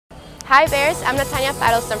Hi Bears, I'm Natanya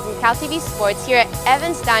Faitelson from CalTV Sports here at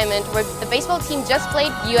Evans Diamond, where the baseball team just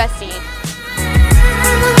played USC.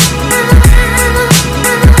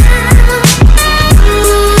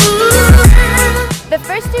 The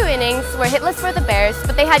first two innings were hitless for the Bears,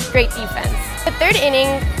 but they had great defense. The third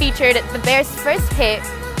inning featured the Bears' first hit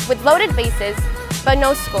with loaded bases, but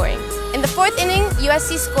no scoring. In the fourth inning,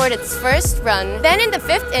 USC scored its first run. Then in the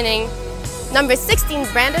fifth inning, number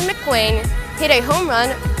 16 Brandon McQuain hit a home run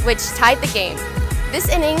which tied the game. This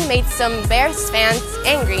inning made some Bears fans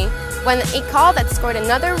angry when a call that scored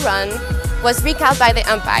another run was recalled by the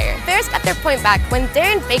umpire. Bears got their point back when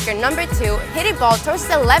Darren Baker, number 2, hit a ball towards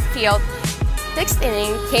the left field. Sixth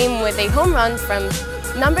inning came with a home run from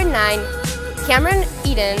number 9, Cameron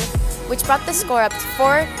Eden, which brought the score up to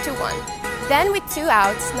 4-1. Then with 2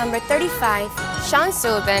 outs, number 35, Sean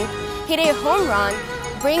Sullivan, hit a home run,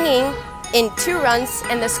 bringing in 2 runs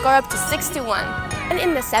and the score up to 6-1. And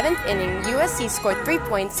in the 7th inning, USC scored 3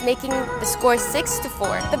 points, making the score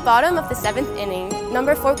 6-4. At the bottom of the 7th inning,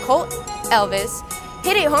 number 4 Colt Elvis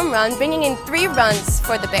hit a home run, bringing in 3 runs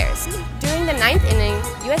for the Bears. During the 9th inning,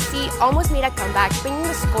 USC almost made a comeback, bringing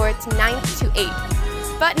the score to 9-8.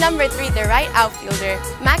 But number 3, the right outfielder,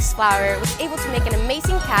 Max Flower, was able to make an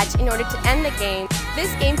amazing catch in order to end the game.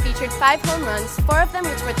 This game featured 5 home runs, 4 of them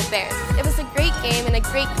which were the Bears. It was a great game and a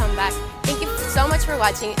great comeback. Thank you so much for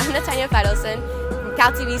watching. I'm Natanya Faitelson from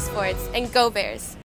CalTV Sports, and go Bears!